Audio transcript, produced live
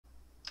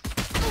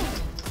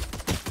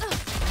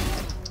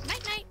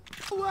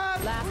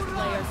Last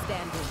player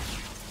standing.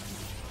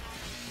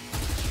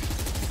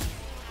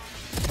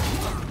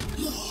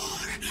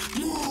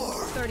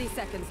 More. 30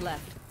 seconds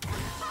left.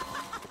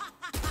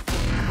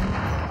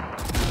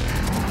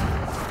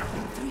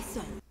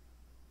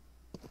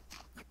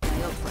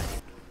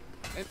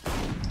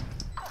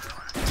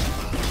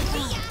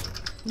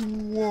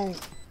 Whoa.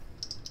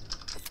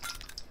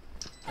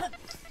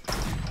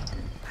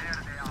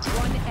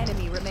 One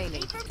enemy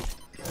remaining.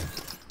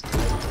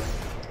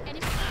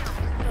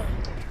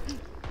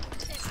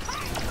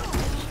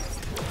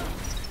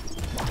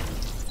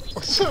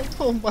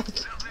 Oh my.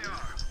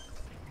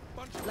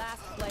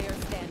 Last player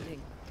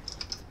standing.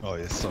 Oh,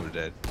 you're so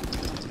dead.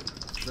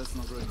 That's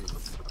not ready.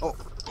 Oh.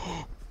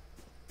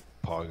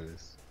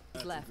 Poggers.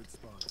 Left.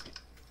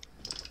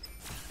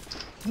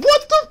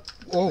 What the?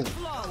 Oh.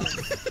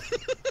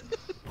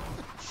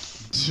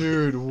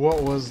 Dude,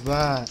 what was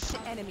that?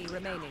 Enemy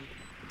remaining.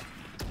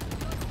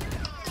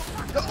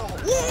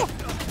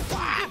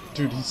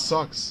 Dude, he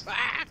sucks.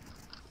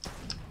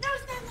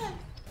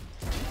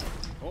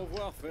 Au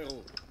revoir,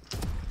 frérot.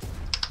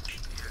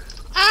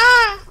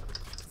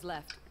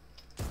 Left.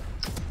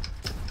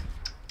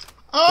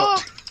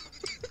 Ah!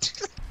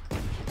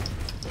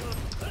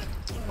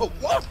 Oh,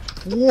 what?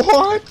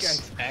 What? That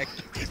guy's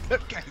hacking.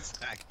 That guy's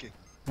hacking.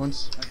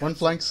 One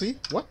flank C?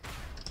 What?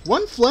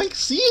 One flank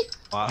C?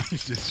 Wow, you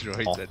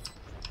destroyed that.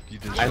 You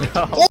destroyed I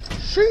know. Oh,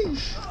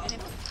 sheesh.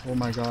 Oh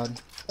my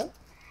god.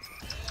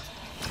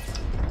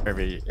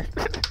 Kirby.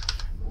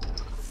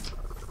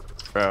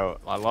 Bro,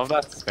 I love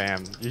that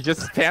spam. You just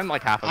spam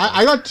like half of them.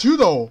 I got two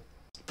though.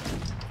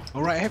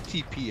 Alright, I have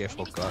TP, I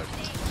forgot.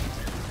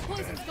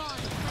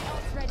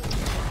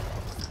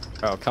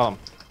 Oh, kill him.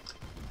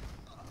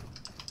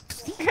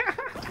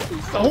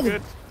 He's so Oh,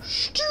 good.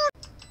 Dude.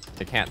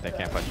 They can't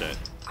push it.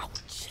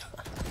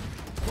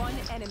 One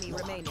enemy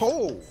remaining.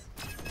 Oh!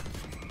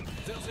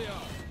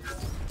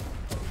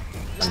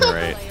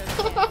 Great. Player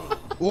standing.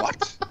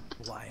 What?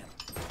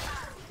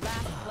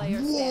 Last player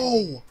standing.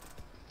 Whoa.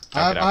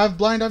 I have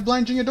blind,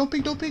 Jinga. Don't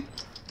peek, don't peek.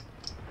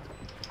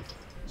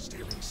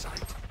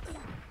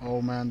 Oh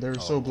man, they're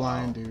so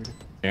blind, dude.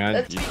 And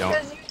That's you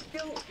because don't. you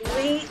too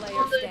late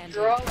on the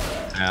draw.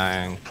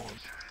 Dang.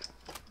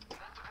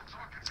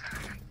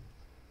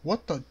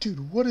 What the?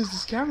 Dude, what is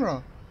this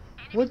camera?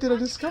 What did I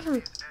discover?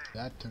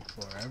 That took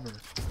forever.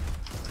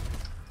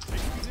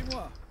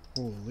 Excusez-moi.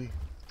 Holy.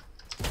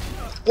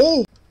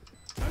 Oh!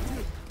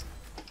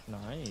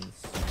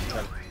 Nice.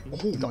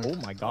 Oh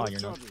my god,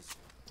 you're not.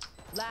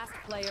 Last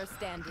player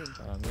standing.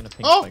 I'm gonna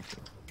ping Oh! spike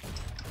you.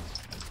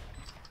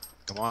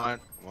 Come on,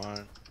 come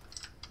on.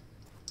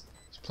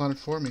 It's planted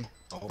for me.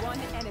 Oh, One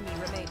enemy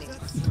remaining.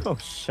 Oh,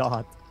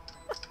 shot.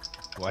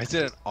 why is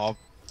it an op?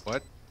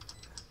 What?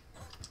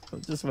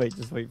 Just wait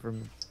for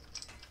me.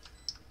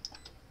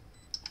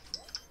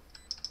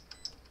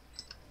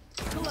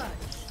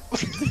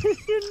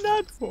 You're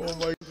nuts. Oh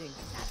my.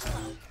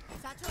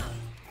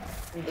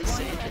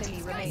 One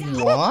enemy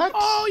remaining. What?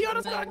 Oh, y'all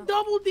just got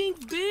double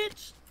dinked,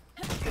 bitch!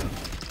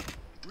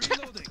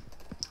 Reloading.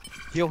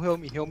 Heal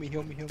me, heal me,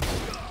 heal me, heal me.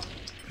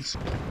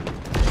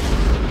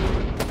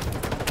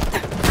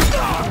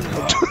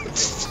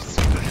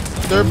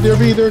 They're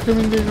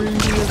coming, they're coming.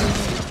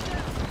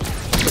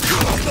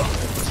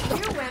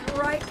 You went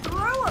right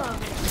through him.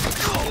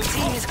 The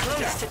team is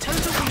close to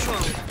total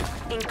control.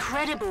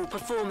 Incredible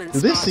performance. Do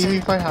they see me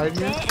if I hide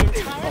Their here?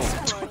 entire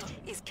squad